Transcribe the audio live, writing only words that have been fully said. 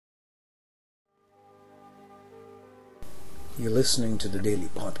You're listening to the Daily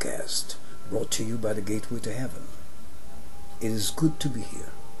Podcast, brought to you by the Gateway to Heaven. It is good to be here.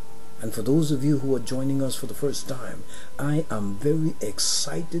 And for those of you who are joining us for the first time, I am very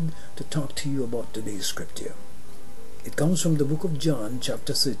excited to talk to you about today's scripture. It comes from the book of John,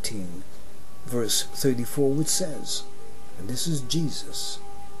 chapter 13, verse 34, which says, and this is Jesus,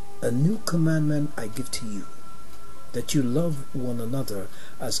 "A new commandment I give to you, that you love one another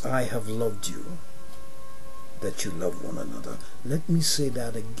as I have loved you." That you love one another. Let me say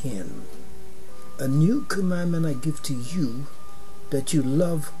that again. "A new commandment I give to you, that you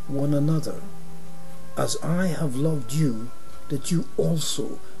love one another as I have loved you, that you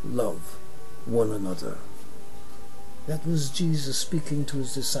also love one another." That was Jesus speaking to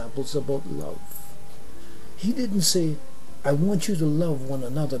his disciples about love. He didn't say, "I want you to love one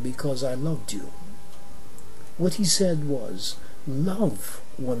another because I loved you." What he said was, "Love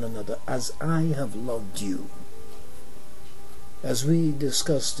one another as I have loved you." As we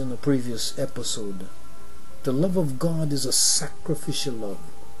discussed in a previous episode, the love of God is a sacrificial love.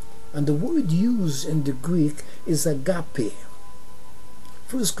 And the word used in the Greek is agape.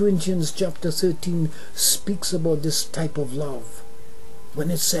 1 Corinthians chapter 13 speaks about this type of love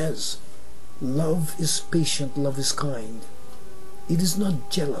when it says, "Love is patient, love is kind. It is not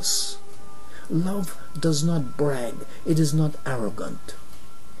jealous. Love does not brag. It is not arrogant.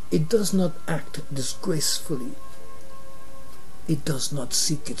 It does not act disgracefully. It does not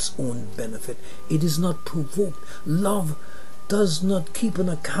seek its own benefit. It is not provoked. Love does not keep an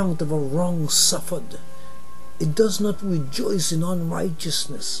account of a wrong suffered. It does not rejoice in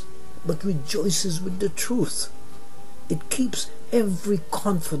unrighteousness, but rejoices with the truth. It keeps every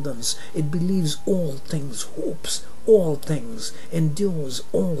confidence. It believes all things, hopes all things, endures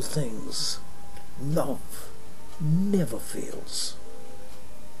all things." Love never fails.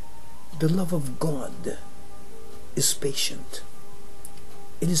 The love of God is patient.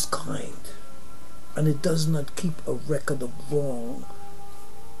 It is kind, and it does not keep a record of wrong.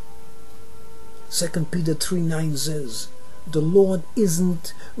 2 Peter 3:9 says, the Lord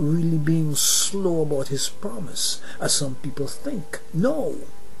isn't really being slow about his promise, as some people think. No,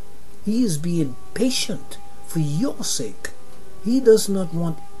 he is being patient for your sake. He does not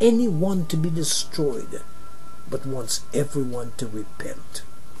want anyone to be destroyed, but wants everyone to repent.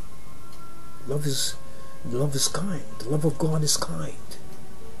 Love is kind. The love of God is kind.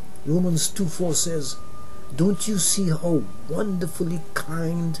 Romans 2:4 says, "Don't you see how wonderfully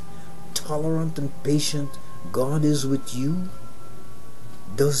kind, tolerant, and patient God is with you?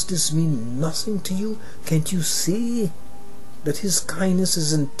 Does this mean nothing to you? Can't you see that his kindness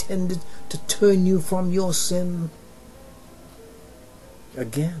is intended to turn you from your sin?"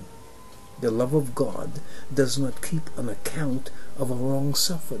 Again, the love of God does not keep an account of a wrong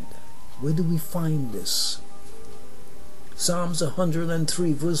suffered. Where do we find this? Psalms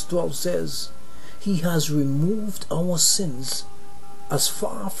 103 verse 12 says, "He has removed our sins as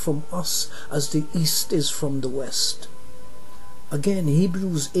far from us as the east is from the west." Again,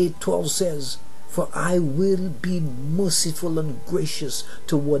 Hebrews 8:12 says, "For I will be merciful and gracious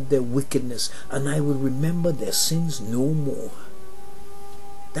toward their wickedness, and I will remember their sins no more."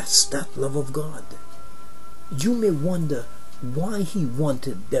 That's that love of God. You may wonder why he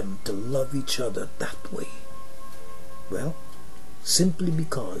wanted them to love each other that way. Well, simply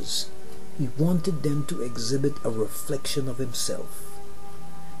because he wanted them to exhibit a reflection of himself.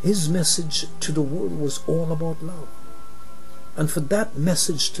 His message to the world was all about love. And for that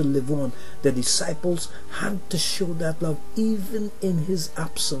message to live on, the disciples had to show that love even in his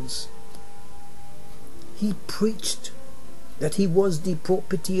absence. He preached that he was the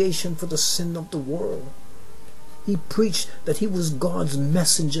propitiation for the sin of the world. He preached that he was God's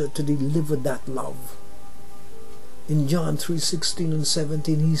messenger to deliver that love. In John 3:16 and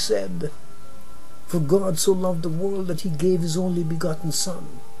 17 he said, "For God so loved the world that he gave his only begotten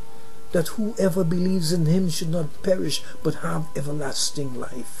Son, that whoever believes in him should not perish but have everlasting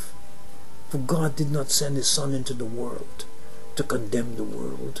life. For God did not send his Son into the world to condemn the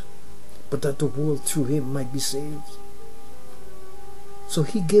world, but that the world through him might be saved." So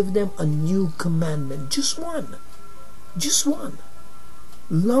he gave them a new commandment, just one.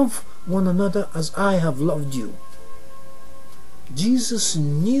 Love one another as I have loved you. Jesus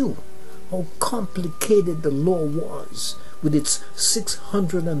knew how complicated the law was with its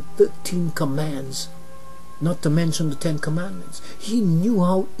 613 commands, not to mention the 10 commandments. He knew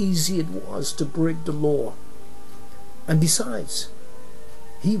how easy it was to break the law. And besides,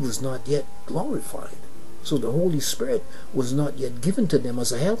 he was not yet glorified, so the Holy Spirit was not yet given to them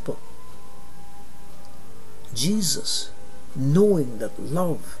as a helper. Jesus, knowing that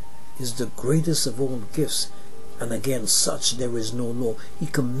love is the greatest of all gifts, and against such there is no law. He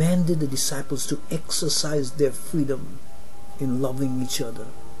commanded the disciples to exercise their freedom in loving each other.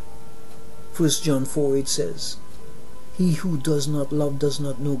 1 John 4:8 says, "He who does not love does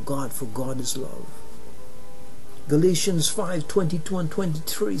not know God, for God is love." Galatians 5:22 and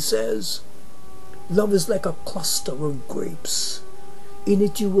 23 says, "Love is like a cluster of grapes. In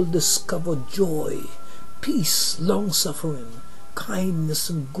it you will discover joy, peace, long-suffering, kindness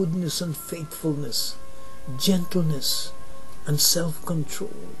and goodness and faithfulness, gentleness and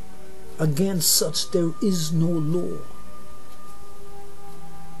self-control. Against such there is no law."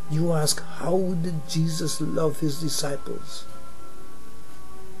 You ask, how did Jesus love his disciples?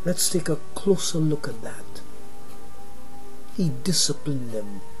 Let's take a closer look at that. He disciplined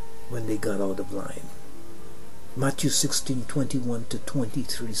them when they got out of line. Matthew 16:21 to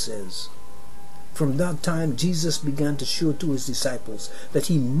 23 says, "From that time Jesus began to show to his disciples that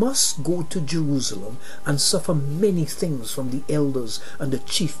he must go to Jerusalem and suffer many things from the elders and the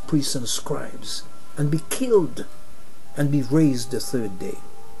chief priests and scribes, and be killed, and be raised the third day."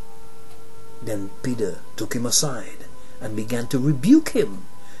 Then Peter took him aside and began to rebuke him,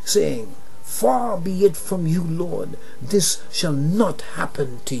 saying, "Far be it from you, Lord, this shall not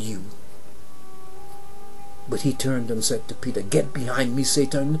happen to you." But he turned and said to Peter, "Get behind me,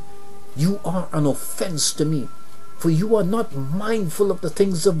 Satan. You are an offense to me, for you are not mindful of the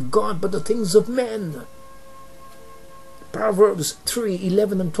things of God, but the things of men." Proverbs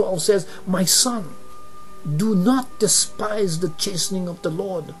 3:11 and 12 says, "My son, do not despise the chastening of the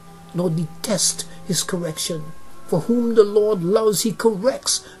Lord, nor detest his correction. For whom the Lord loves, he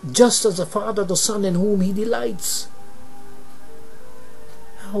corrects, just as a father the son in whom he delights."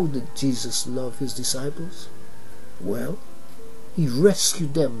 How did Jesus love his disciples? Well, he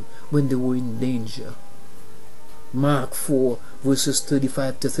rescued them when they were in danger. Mark 4 verses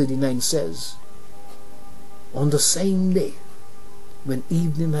 35 to 39 says, "On the same day, when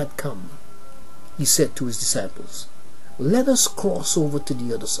evening had come, he said to his disciples, 'Let us cross over to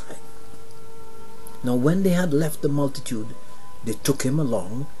the other side.' Now when they had left the multitude, they took him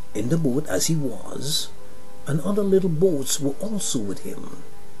along in the boat as he was, and other little boats were also with him.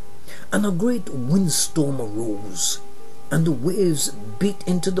 And a great windstorm arose, and the waves beat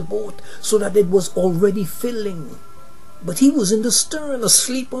into the boat, so that it was already filling. But he was in the stern,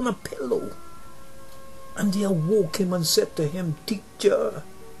 asleep on a pillow. And they awoke him and said to him, 'Teacher,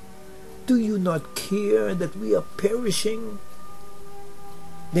 do you not care that we are perishing?'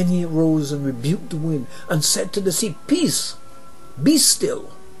 Then he arose and rebuked the wind, and said to the sea, 'Peace, be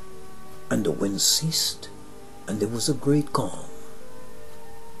still.' And the wind ceased, and there was a great calm."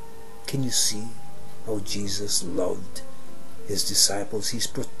 Can you see how Jesus loved his disciples? He's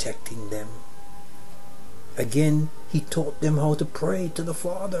protecting them. Again, he taught them how to pray to the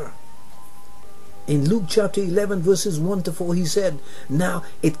Father. In Luke chapter 11 verses 1 to 4 he said, "Now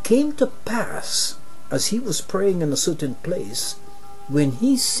it came to pass, as he was praying in a certain place, when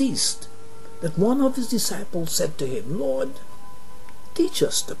he ceased, that one of his disciples said to him, 'Lord, teach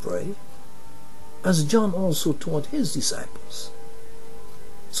us to pray, as John also taught his disciples.'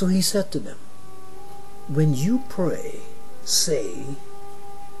 So he said to them, 'When you pray, say,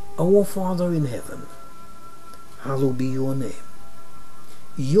 Our Father in heaven, hallowed be your name.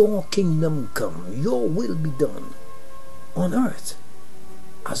 Your kingdom come, your will be done, on earth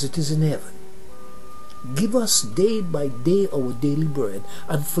as it is in heaven. Give us day by day our daily bread,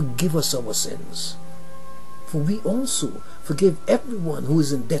 and forgive us our sins. For we also forgive everyone who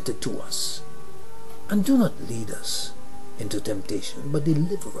is indebted to us. And do not lead us into temptation, but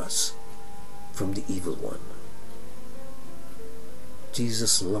deliver us from the evil one."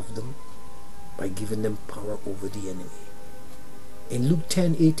 Jesus loved them by giving them power over the enemy. In Luke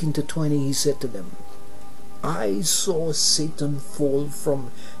 10:18 to 20 he said to them, "I saw Satan fall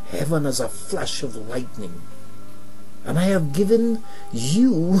from heaven as a flash of lightning. And I have given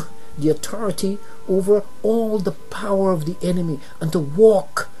you the authority over all the power of the enemy, and to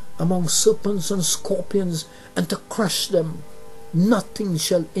walk among serpents and scorpions, and to crush them. Nothing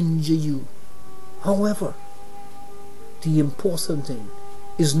shall injure you. However, the important thing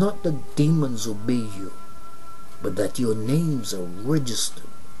is not that demons obey you, but that your names are registered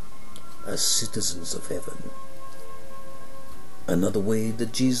as citizens of heaven." Another way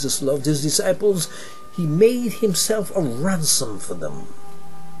that Jesus loved his disciples, he made himself a ransom for them.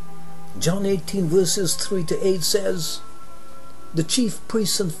 John 18 verses 3 to 8 says, "The chief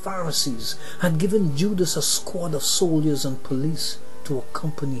priests and Pharisees had given Judas a squad of soldiers and police to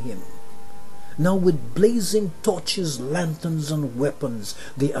accompany him. Now with blazing torches, lanterns, and weapons,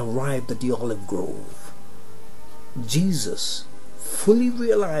 they arrived at the olive grove. Jesus fully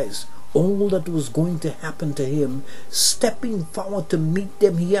realized all that was going to happen to him, stepping forward to meet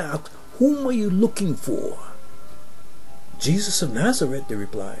them, he asked, "Whom are you looking for?" "Jesus of Nazareth," they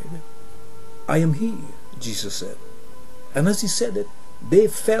replied. "I am he," Jesus said. And as he said it, they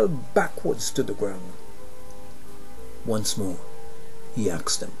fell backwards to the ground. Once more, he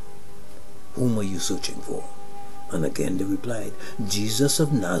asked them, "Whom are you searching for?" And again they replied, "Jesus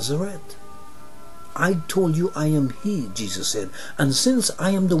of Nazareth." "I told you I am he," Jesus said, "and since I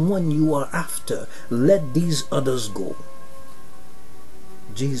am the one you are after, let these others go."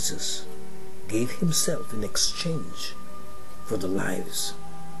 Jesus gave himself in exchange for the lives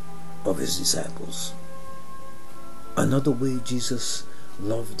of his disciples. Another way Jesus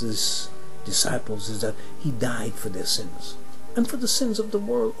loved his disciples is that he died for their sins and for the sins of the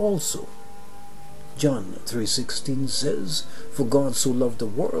world also. John 3:16 says, "For God so loved the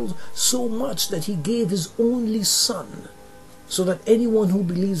world so much that he gave his only Son, so that anyone who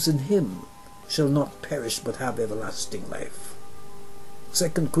believes in him shall not perish but have everlasting life."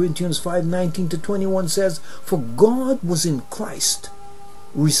 2 Corinthians 5:19-21 says, "For God was in Christ,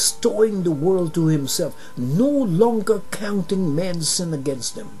 restoring the world to himself, no longer counting men's sin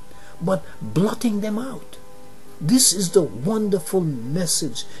against them, but blotting them out." This is the wonderful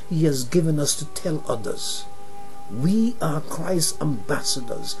message he has given us to tell others. We are Christ's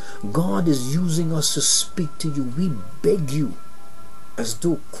ambassadors. God is using us to speak to you. We beg you, as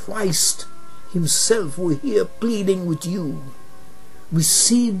though Christ himself were here pleading with you.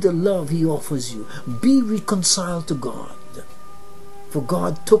 Receive the love he offers you. Be reconciled to God. For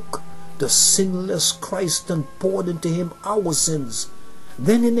God took the sinless Christ and poured into him our sins.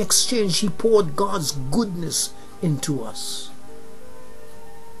 Then in exchange he poured God's goodness into us.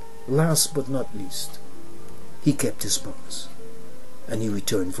 Last but not least, he kept his promise and he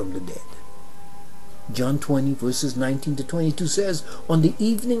returned from the dead. John 20 verses 19-22 says, "On the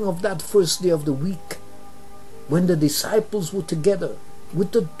evening of that first day of the week, when the disciples were together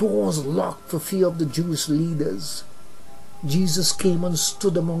with the doors locked for fear of the Jewish leaders, Jesus came and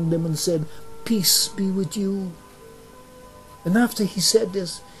stood among them and said, 'Peace be with you.' And after he said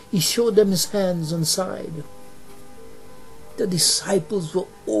this, he showed them his hands and side." The disciples were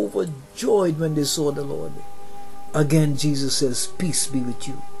overjoyed when they saw the Lord. Again, Jesus says, "Peace be with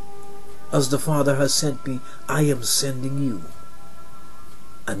you. As the Father has sent me, I am sending you."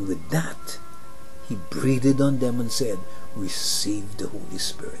 And with that, he breathed on them and said, "Receive the Holy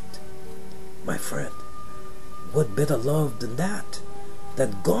Spirit." My friend, what better love than that?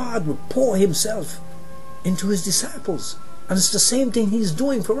 That God would pour himself into his disciples. And it's the same thing he's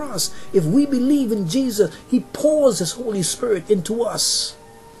doing for us. If we believe in Jesus, he pours his Holy Spirit into us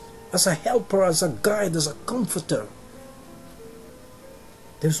as a helper, as a guide, as a comforter.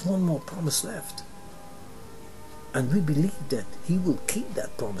 There's one more promise left. And we believe that he will keep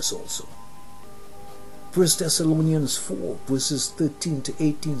that promise also. 1 Thessalonians 4 verses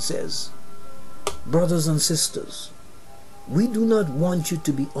 13-18 says, "Brothers and sisters, we do not want you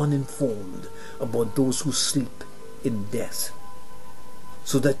to be uninformed about those who sleep in death,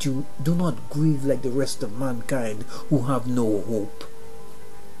 so that you do not grieve like the rest of mankind who have no hope.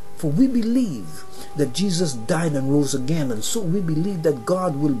 For we believe that Jesus died and rose again, and so we believe that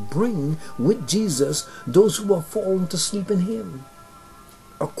God will bring with Jesus those who have fallen to sleep in him.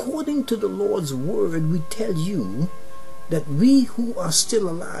 According to the Lord's word, we tell you that we who are still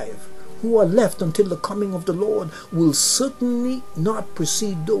alive, who are left until the coming of the Lord, will certainly not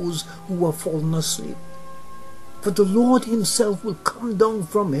precede those who have fallen asleep. For the Lord himself will come down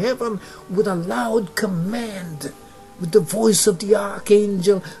from heaven with a loud command, with the voice of the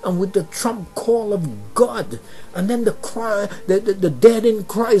archangel, and with the trump call of God. And then the dead in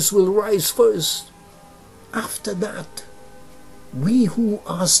Christ will rise first. After that, we who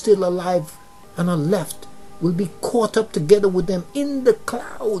are still alive and are left will be caught up together with them in the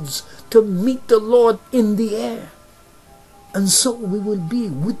clouds to meet the Lord in the air. And so we will be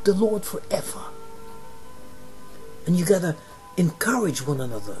with the Lord forever." And you gotta encourage one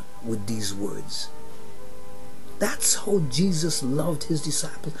another with these words. That's how Jesus loved his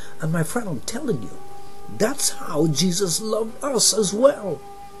disciples. And my friend, I'm telling you, that's how Jesus loved us as well.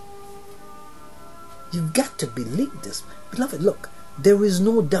 You've got to believe this. Beloved, look, there is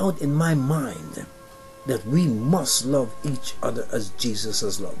no doubt in my mind that we must love each other as Jesus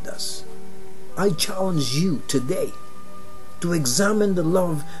has loved us. I challenge you today to examine the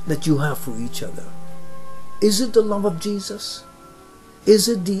love that you have for each other. Is it the love of Jesus? Is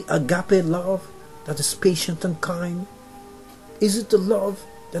it the agape love that is patient and kind? Is it the love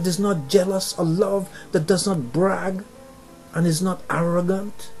that is not jealous, a love that does not brag and is not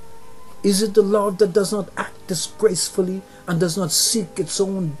arrogant? Is it the love that does not act disgracefully and does not seek its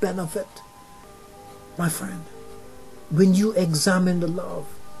own benefit? My friend, when you examine the love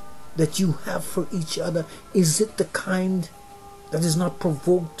that you have for each other, is it the kind that is not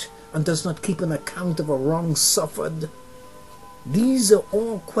provoked and does not keep an account of a wrong suffered? These are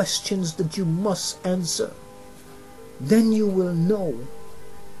all questions that you must answer. Then you will know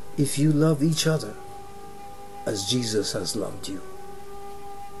if you love each other as Jesus has loved you.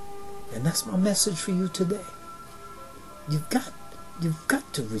 And that's my message for you today. You've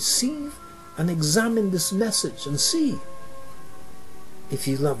got to receive and examine this message and see if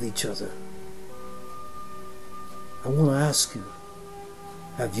you love each other. I want to ask you,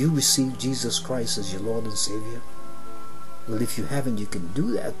 have you received Jesus Christ as your Lord and Savior? Well, if you haven't, you can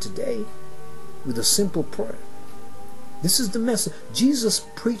do that today with a simple prayer. This is the message. Jesus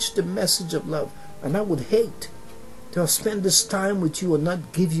preached the message of love, and I would hate to have spent this time with you and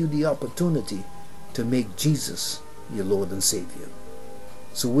not give you the opportunity to make Jesus your Lord and Savior.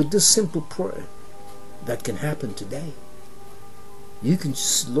 So with this simple prayer that can happen today, you can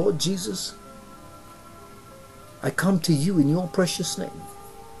just, Lord Jesus, I come to you in your precious name,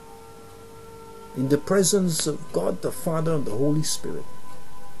 in the presence of God the Father and the Holy Spirit.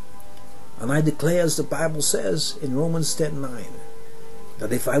 And I declare, as the Bible says in Romans 10:9,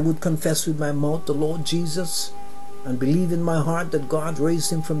 that if I would confess with my mouth the Lord Jesus and believe in my heart that God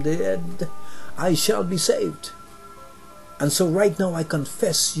raised him from the dead, I shall be saved. And so right now I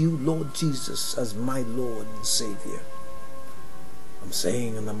confess you, Lord Jesus, as my Lord and Savior. I'm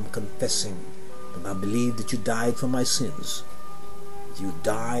saying and I'm confessing that I believe that you died for my sins. You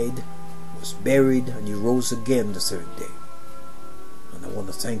died, was buried, and you rose again the third day. And I want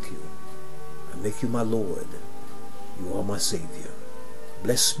to thank you and make you my Lord. You are my Savior.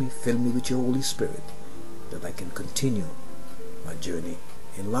 Bless me, fill me with your Holy Spirit, that I can continue my journey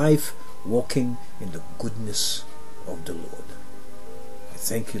in life, walking in the goodness of the Lord. I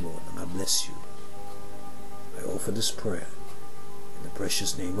thank you, Lord, and I bless you. I offer this prayer in the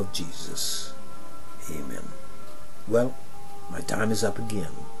precious name of Jesus. Amen. Well, my time is up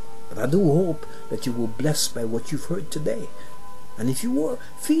again, but I do hope that you were blessed by what you've heard today. And if you were,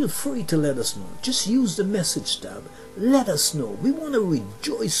 feel free to let us know. Just use the message tab. Let us know. We want to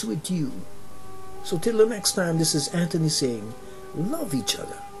rejoice with you. So till the next time, this is Anthony saying, love each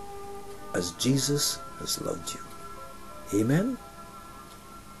other as Jesus has loved you. Amen.